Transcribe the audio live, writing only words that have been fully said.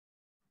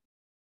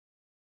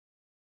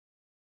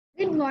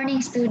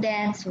morning,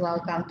 students.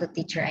 Welcome to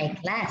Teacher I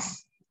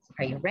class.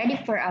 Are you ready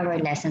for our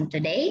lesson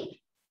today?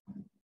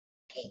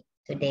 Okay,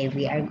 today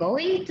we are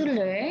going to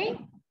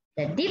learn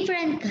the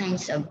different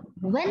kinds of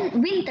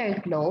winter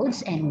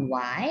clothes and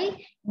why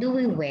do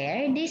we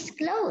wear these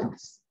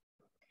clothes.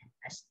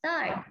 Let's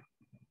start.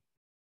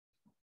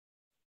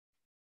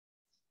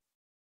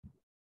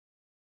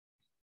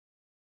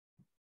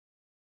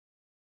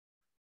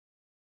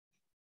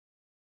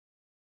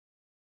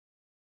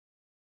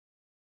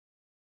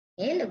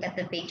 Okay, look at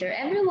the picture,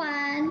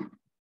 everyone.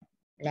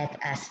 Let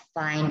us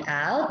find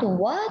out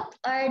what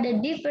are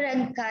the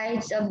different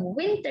kinds of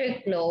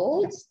winter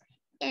clothes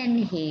and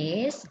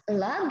his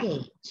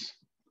luggage.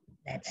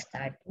 Let's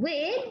start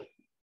with,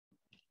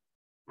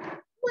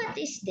 what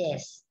is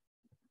this?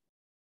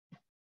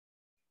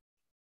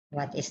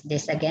 What is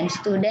this again,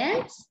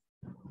 students?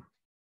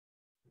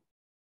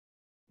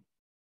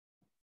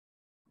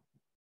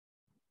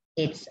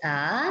 It's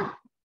a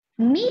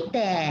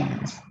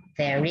mittens.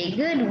 Very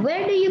good.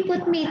 Where do you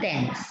put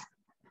mittens?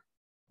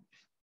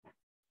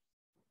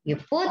 You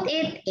put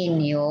it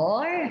in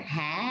your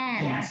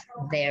hands.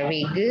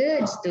 Very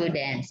good,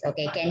 students.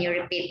 Okay, can you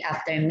repeat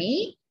after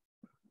me?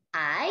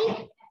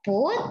 I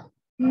put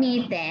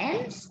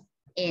mittens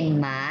in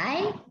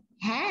my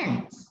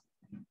hands.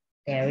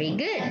 Very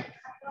good.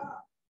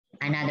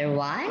 Another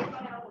one.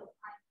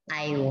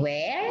 I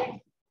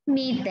wear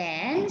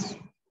mittens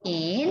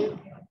in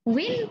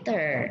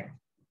winter.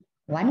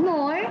 One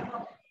more.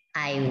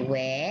 I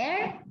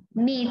wear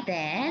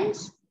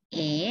mittens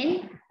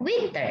in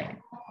winter.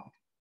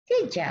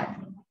 Good job.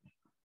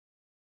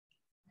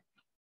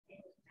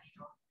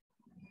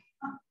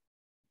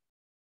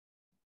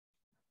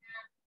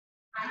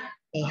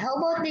 Okay, how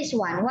about this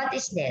one? What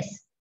is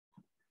this?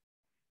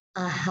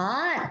 A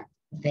hat.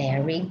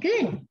 Very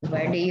good.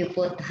 Where do you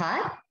put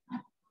hat?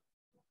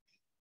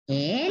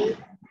 In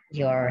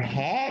your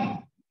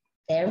head.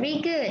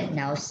 Very good.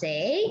 Now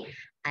say,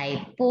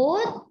 I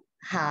put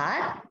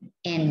hat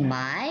in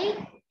my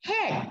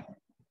head.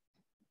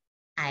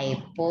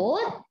 I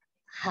put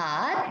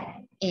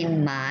hat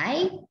in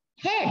my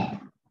head.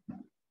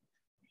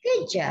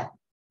 Good job.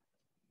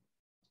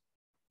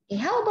 Okay,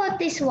 how about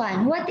this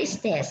one? What is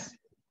this?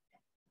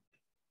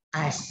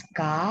 A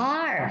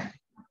scarf.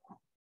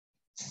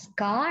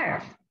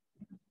 Scarf.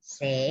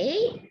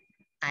 Say,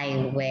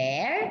 I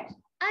wear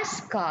a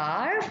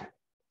scarf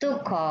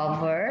to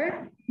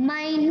cover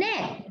my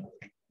neck.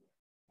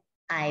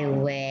 I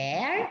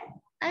wear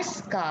a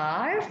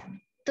scarf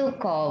to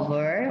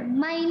cover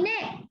my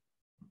neck.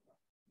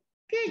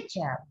 Good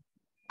job.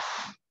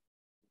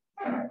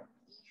 How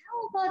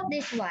about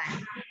this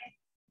one?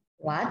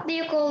 What do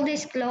you call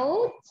this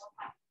clothes?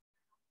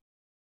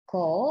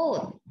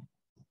 Coat.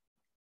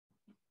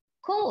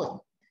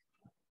 Coat.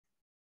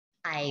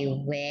 I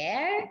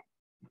wear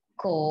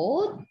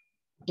coat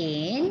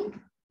in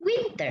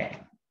winter.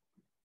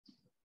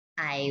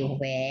 I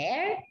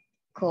wear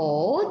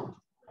coat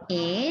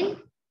in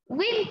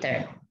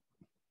winter.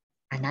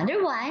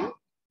 Another one.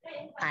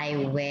 I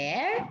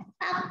wear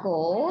a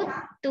coat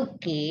to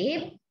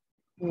keep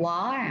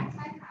warm.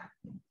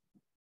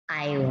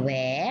 I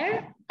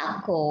wear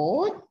a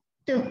coat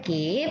to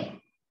keep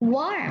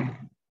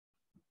warm.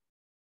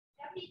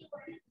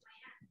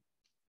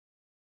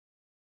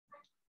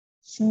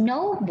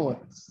 Snow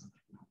boots.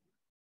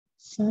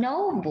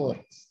 Snow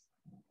boots.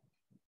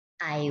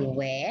 I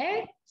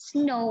wear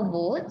snow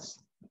boots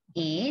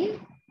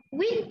in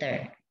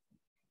winter.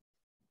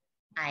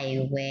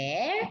 I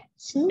wear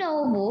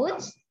snow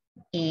boots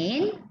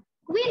in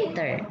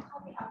winter.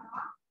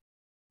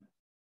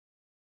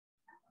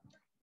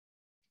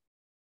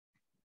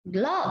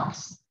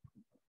 Gloves.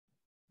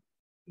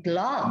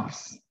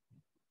 Gloves.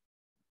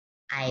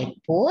 I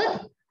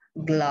put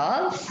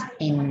gloves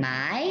in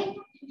my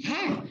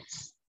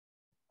hands.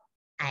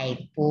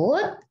 I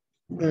put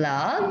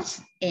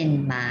gloves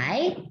in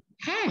my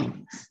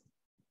hands.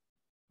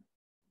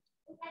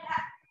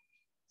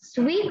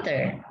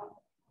 Sweater.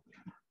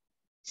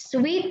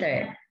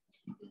 Sweater.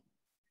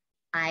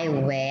 I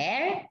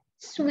wear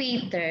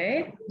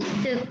sweater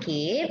to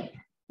keep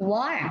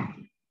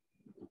warm.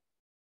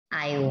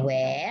 I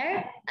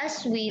wear a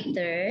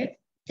sweater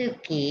to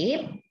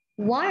keep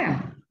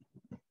warm.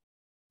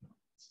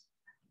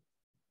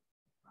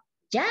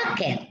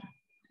 Jacket.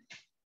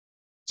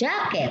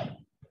 Jacket.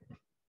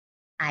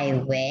 I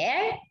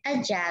wear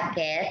a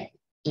jacket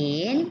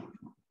in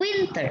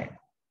winter.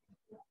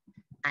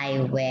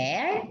 I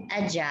wear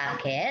a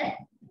jacket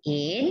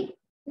in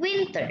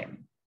winter.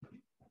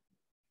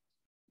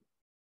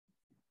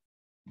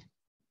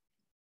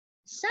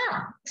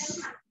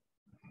 Socks.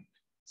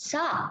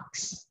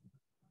 Socks.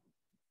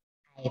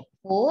 I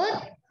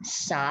put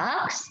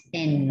socks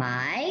in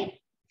my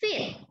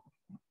feet.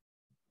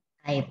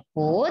 I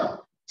put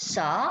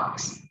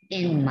socks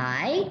in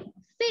my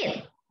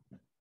feet.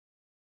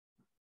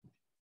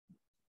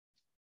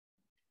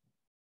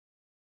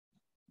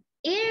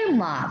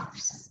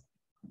 Earmuffs.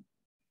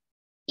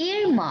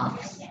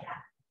 Earmuffs.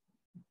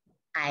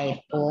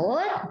 I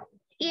put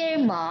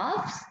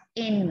earmuffs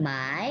in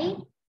my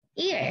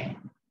ear.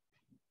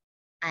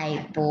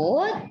 I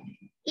put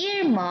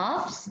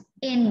earmuffs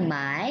in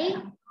my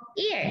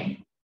ear.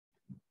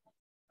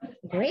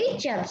 Great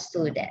job,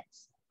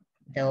 students.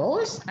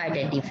 Those are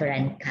the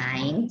different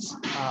kinds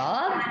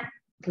of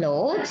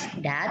clothes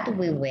that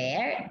we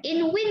wear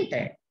in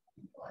winter.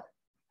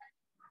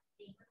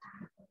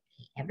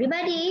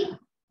 Everybody,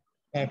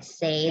 let's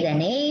say the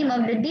name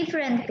of the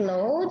different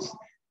clothes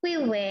we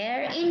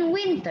wear in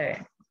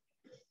winter.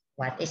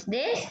 What is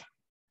this?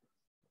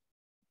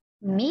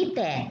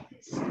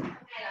 Mittens.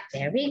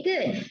 Very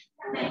good.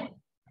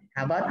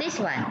 How about this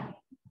one?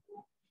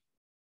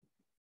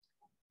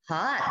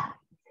 Hat.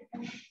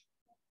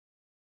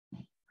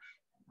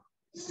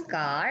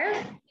 Scarf.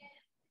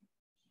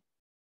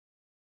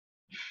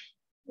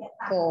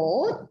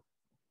 Coat.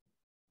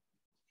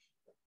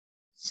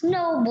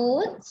 Snow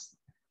boots.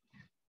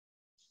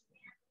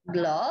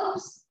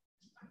 Gloves.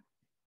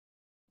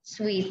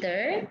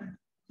 Sweater.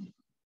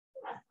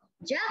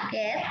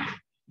 Jacket.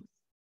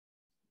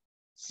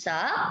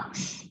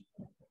 Socks.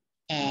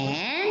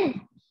 And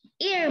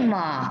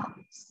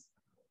earmuffs.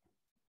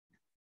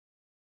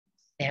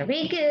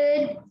 Very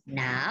good.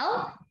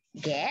 Now,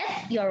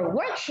 get your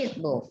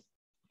worksheet book.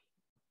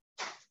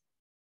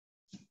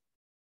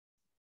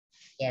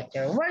 Get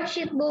your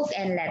worksheet book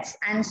and let's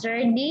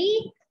answer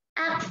the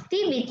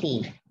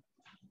activity.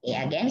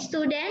 Okay, again,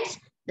 students,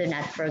 do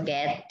not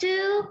forget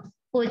to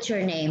put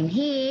your name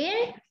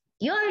here,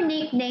 your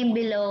nickname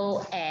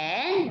below,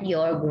 and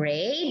your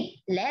grade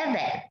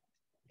level.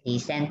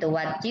 Listen to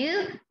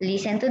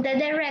the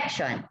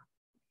direction.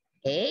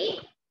 Okay?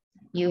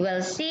 You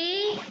will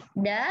see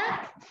the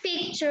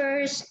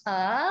pictures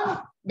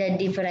of the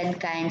different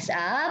kinds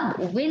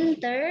of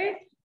winter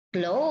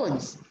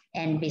clothes.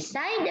 And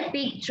beside the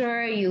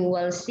picture, you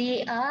will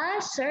see a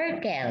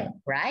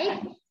circle,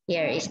 right?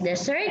 Here is the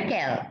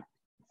circle.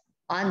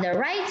 On the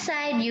right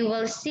side, you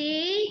will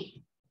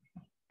see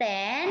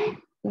 10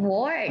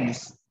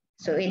 words.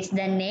 So it's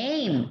the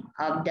name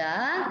of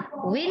the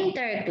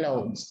winter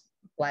clothes.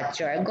 What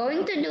you're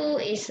going to do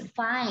is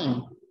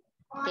find,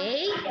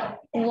 okay,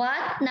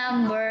 what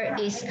number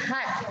is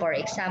hat, for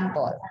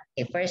example.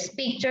 The first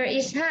picture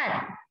is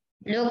hat.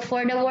 Look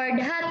for the word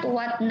hat.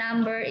 What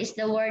number is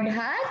the word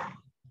hat?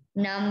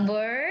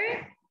 Number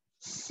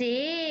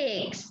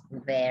 6.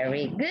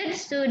 Very good,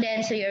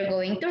 students. So you're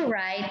going to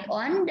write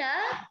on the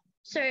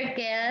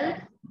circle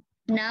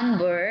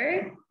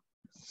number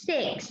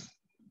 6.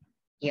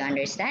 You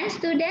understand,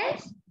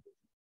 students?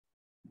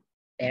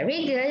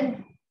 Very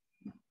good.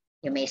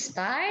 You may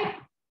start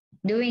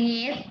doing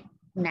it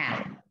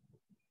now.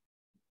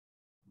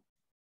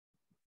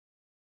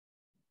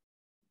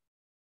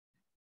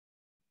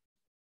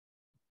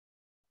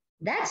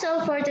 That's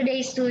all for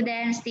today,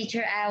 students.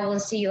 Teacher, I will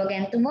see you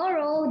again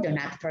tomorrow. Do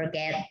not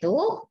forget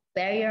to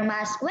wear your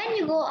mask when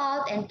you go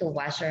out and to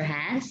wash your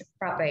hands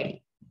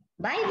properly.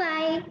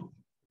 Bye-bye.